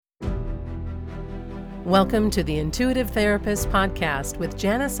Welcome to the Intuitive Therapist Podcast with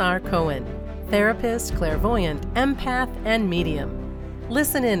Janis R. Cohen, therapist, clairvoyant, empath, and medium.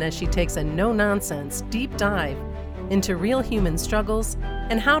 Listen in as she takes a no-nonsense deep dive into real human struggles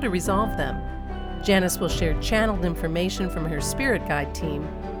and how to resolve them. Janis will share channeled information from her spirit guide team,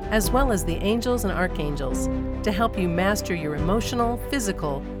 as well as the angels and archangels, to help you master your emotional,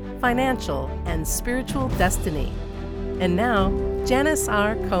 physical, financial, and spiritual destiny. And now, Janis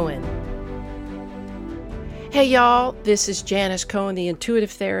R. Cohen. Hey y'all, this is Janis Cohen, the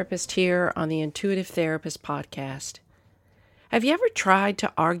Intuitive Therapist here on the Intuitive Therapist Podcast. Have you ever tried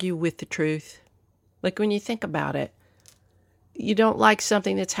to argue with the truth? Like when you think about it, you don't like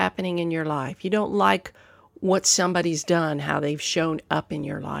something that's happening in your life. You don't like what somebody's done, how they've shown up in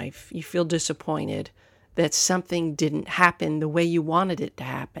your life. You feel disappointed that something didn't happen the way you wanted it to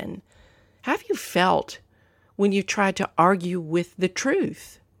happen. How have you felt when you tried to argue with the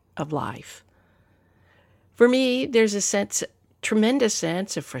truth of life? For me, there's a tremendous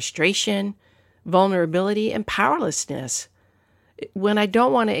sense of frustration, vulnerability, and powerlessness. When I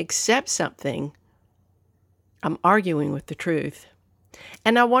don't want to accept something, I'm arguing with the truth.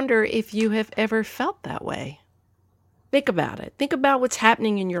 And I wonder if you have ever felt that way. Think about it. Think about what's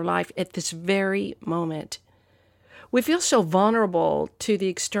happening in your life at this very moment. We feel so vulnerable to the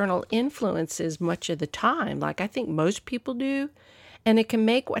external influences much of the time, like I think most people do, and it can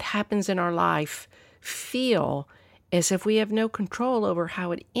make what happens in our life feel as if we have no control over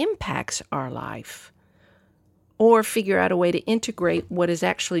how it impacts our life, or figure out a way to integrate what is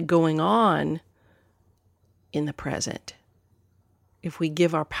actually going on in the present if we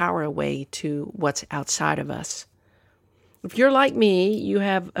give our power away to what's outside of us. If you're like me, you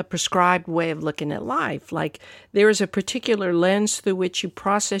have a prescribed way of looking at life, like there is a particular lens through which you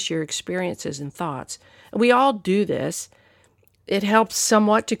process your experiences and thoughts. And we all do this. It helps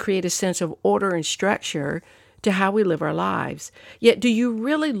somewhat to create a sense of order and structure to how we live our lives. Yet, do you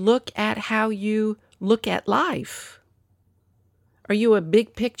really look at how you look at life? Are you a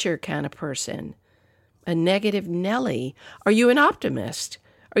big picture kind of person? A negative Nelly? Are you an optimist?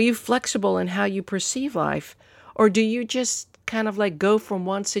 Are you flexible in how you perceive life? Or do you just kind of like go from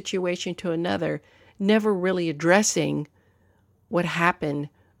one situation to another, never really addressing what happened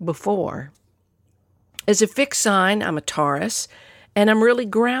before? As a fixed sign, I'm a Taurus, and I'm really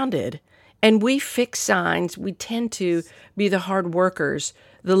grounded. And we fixed signs, we tend to be the hard workers,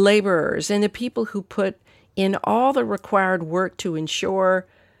 the laborers, and the people who put in all the required work to ensure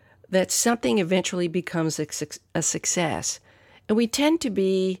that something eventually becomes a success. And we tend to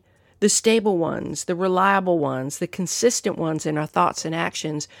be the stable ones, the reliable ones, the consistent ones in our thoughts and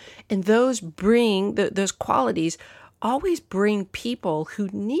actions. And those qualities always bring people who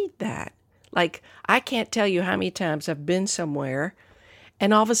need that. Like, I can't tell you how many times I've been somewhere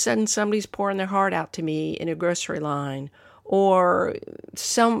and all of a sudden somebody's pouring their heart out to me in a grocery line, or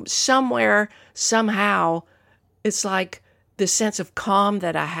somewhere, somehow, it's like the sense of calm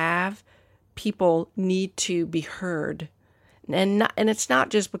that I have, people need to be heard. And it's not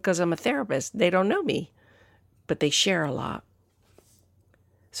just because I'm a therapist. They don't know me, but they share a lot.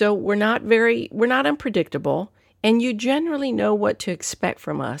 So we're not unpredictable, and you generally know what to expect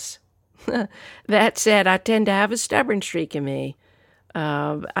from us. That said, I tend to have a stubborn streak in me.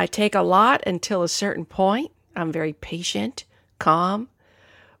 I take a lot until a certain point. I'm very patient, calm.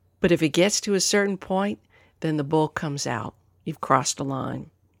 But if it gets to a certain point, then the bull comes out. You've crossed a line.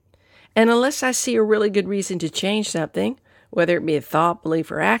 And unless I see a really good reason to change something, whether it be a thought,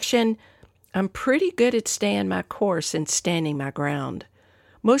 belief, or action, I'm pretty good at staying my course and standing my ground.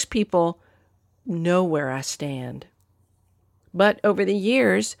 Most people know where I stand. But over the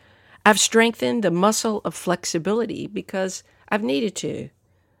years, I've strengthened the muscle of flexibility because I've needed to.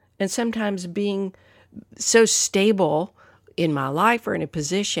 And sometimes being so stable in my life or in a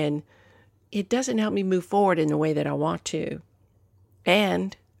position, it doesn't help me move forward in the way that I want to.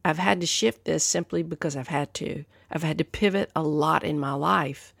 And I've had to shift this simply because I've had to. I've had to pivot a lot in my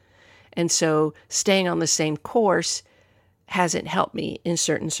life. And so staying on the same course hasn't helped me in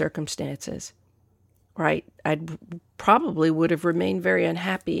certain circumstances. Right? I probably would have remained very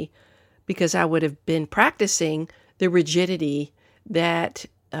unhappy because I would have been practicing the rigidity that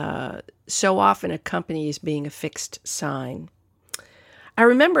so often accompanies being a fixed sign. I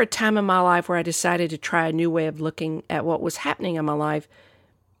remember a time in my life where I decided to try a new way of looking at what was happening in my life.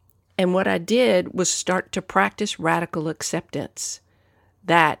 And what I did was start to practice radical acceptance.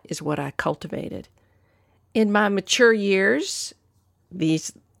 That is what I cultivated. In my mature years,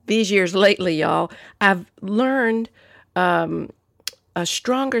 these years lately, y'all, I've learned a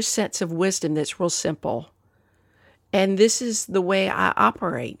stronger sense of wisdom that's real simple. And this is the way I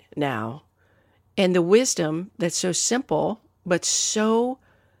operate now. And the wisdom that's so simple but so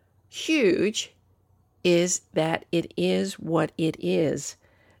huge is that it is what it is.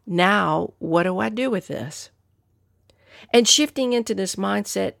 Now, what do I do with this? And shifting into this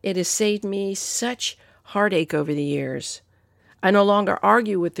mindset, it has saved me such heartache over the years. I no longer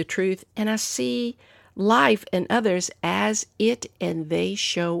argue with the truth, and I see life and others as it and they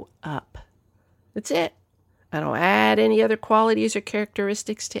show up. That's it. I don't add any other qualities or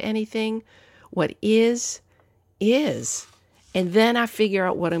characteristics to anything. What is. And then I figure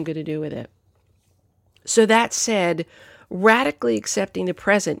out what I'm going to do with it. So that said, radically accepting the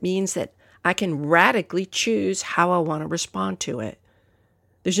present means that I can radically choose how I want to respond to it.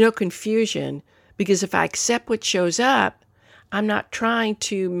 There's no confusion, because if I accept what shows up, I'm not trying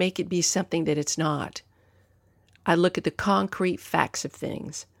to make it be something that it's not. I look at the concrete facts of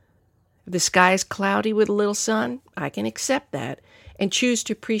things. If the sky is cloudy with a little sun, I can accept that and choose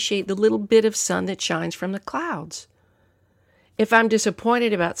to appreciate the little bit of sun that shines from the clouds. If I'm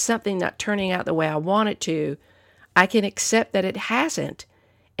disappointed about something not turning out the way I want it to, I can accept that it hasn't,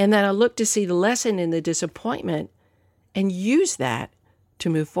 and then I look to see the lesson in the disappointment and use that to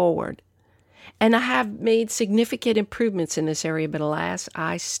move forward. And I have made significant improvements in this area, but alas,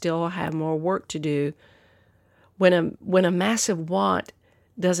 I still have more work to do when a massive want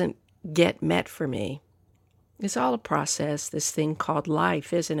doesn't get met for me. It's all a process, this thing called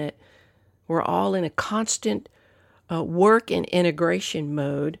life, isn't it? We're all in a constant work and integration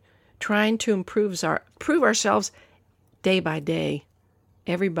mode, trying to improve ourselves day by day.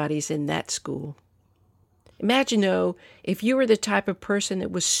 Everybody's in that school. Imagine, though, if you were the type of person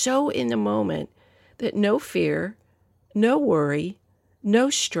that was so in the moment that no fear, no worry,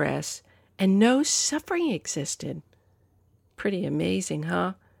 no stress, and no suffering existed. Pretty amazing,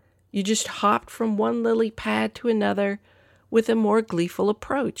 huh? You just hopped from one lily pad to another with a more gleeful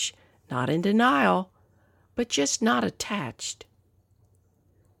approach, not in denial, but just not attached.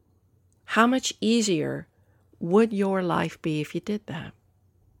 How much easier would your life be if you did that?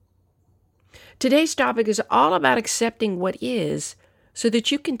 Today's topic is all about accepting what is so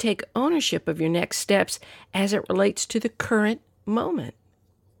that you can take ownership of your next steps as it relates to the current moment.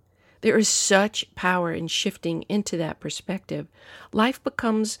 There is such power in shifting into that perspective. Life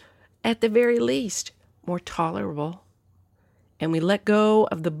becomes, at the very least, more tolerable. And we let go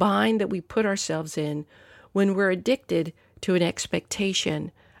of the bind that we put ourselves in when we're addicted to an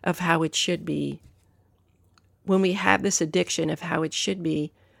expectation of how it should be. When we have this addiction of how it should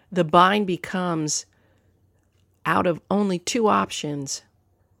be, the bind becomes out of only two options.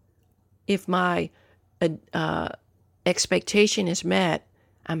 If my expectation is met,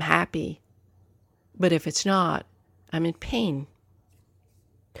 I'm happy. But if it's not, I'm in pain.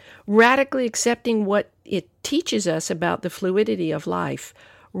 Radically accepting what it teaches us about the fluidity of life,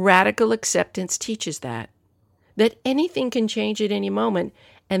 radical acceptance teaches that anything can change at any moment,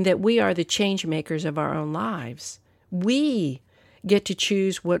 and that we are the change makers of our own lives. We get to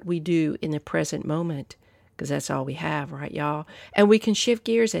choose what we do in the present moment, because that's all we have, right, y'all? And we can shift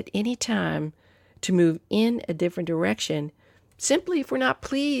gears at any time to move in a different direction, simply if we're not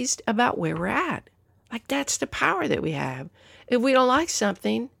pleased about where we're at. Like, that's the power that we have. If we don't like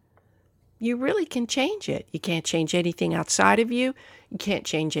something, you really can change it. You can't change anything outside of you. You can't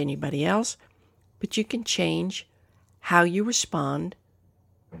change anybody else. But you can change how you respond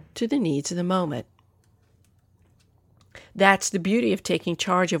to the needs of the moment. That's the beauty of taking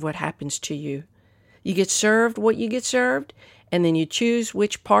charge of what happens to you. You get served what you get served, and then you choose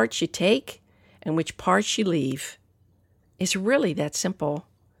which parts you take and which parts you leave. It's really that simple.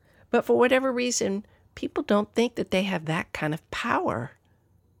 But for whatever reason, people don't think that they have that kind of power.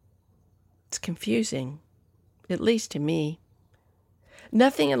 It's confusing, at least to me.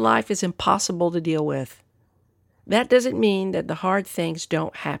 Nothing in life is impossible to deal with. That doesn't mean that the hard things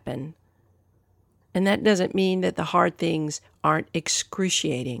don't happen. And that doesn't mean that the hard things aren't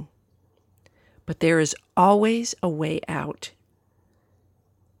excruciating. But there is always a way out.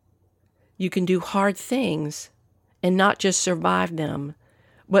 You can do hard things and not just survive them,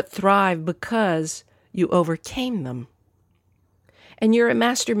 but thrive because you overcame them. And you're a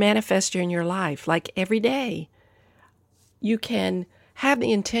master manifester in your life, like every day. You can have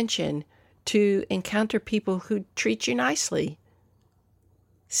the intention to encounter people who treat you nicely.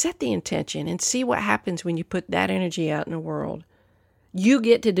 Set the intention and see what happens when you put that energy out in the world. You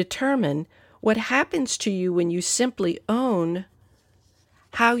get to determine what happens to you when you simply own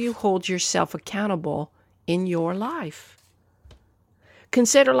how you hold yourself accountable in your life.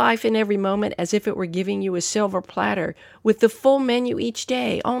 Consider life in every moment as if it were giving you a silver platter with the full menu each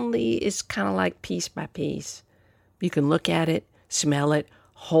day, only it's kind of like piece by piece. You can look at it, smell it,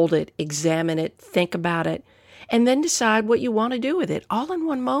 hold it, examine it, think about it, and then decide what you want to do with it, all in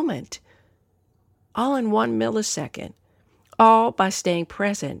one moment, all in 1 millisecond, all by staying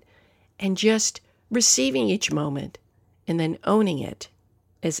present and just receiving each moment and then owning it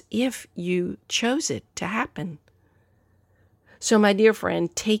as if you chose it to happen. So, my dear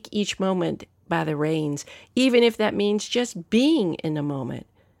friend, take each moment by the reins, even if that means just being in the moment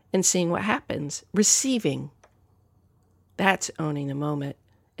and seeing what happens, receiving. That's owning the moment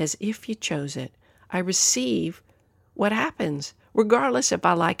as if you chose it. I receive what happens, regardless if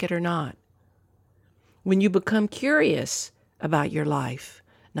I like it or not. When you become curious about your life,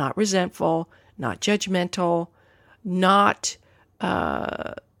 not resentful, not judgmental, not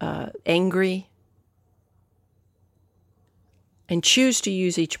angry, and choose to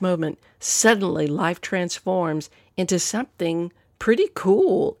use each moment, suddenly life transforms into something pretty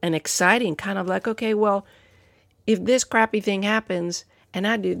cool and exciting, kind of like, okay, well, if this crappy thing happens and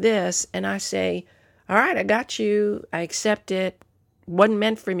I do this and I say, all right, I got you, I accept it, wasn't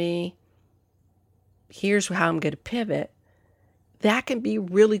meant for me, here's how I'm going to pivot. That can be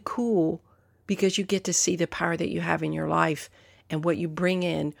really cool because you get to see the power that you have in your life and what you bring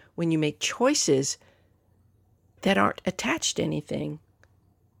in when you make choices that aren't attached to anything.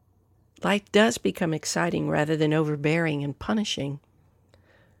 Life does become exciting rather than overbearing and punishing.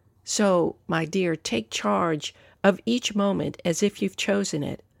 So, my dear, take charge of each moment as if you've chosen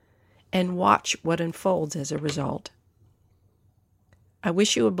it and watch what unfolds as a result. I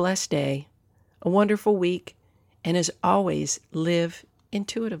wish you a blessed day, a wonderful week, and as always, live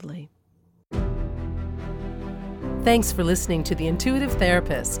intuitively. Thanks for listening to The Intuitive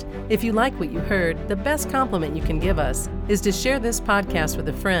Therapist. If you like what you heard, the best compliment you can give us is to share this podcast with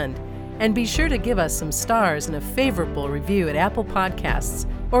a friend, and be sure to give us some stars and a favorable review at Apple Podcasts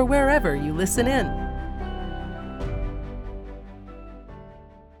or wherever you listen in.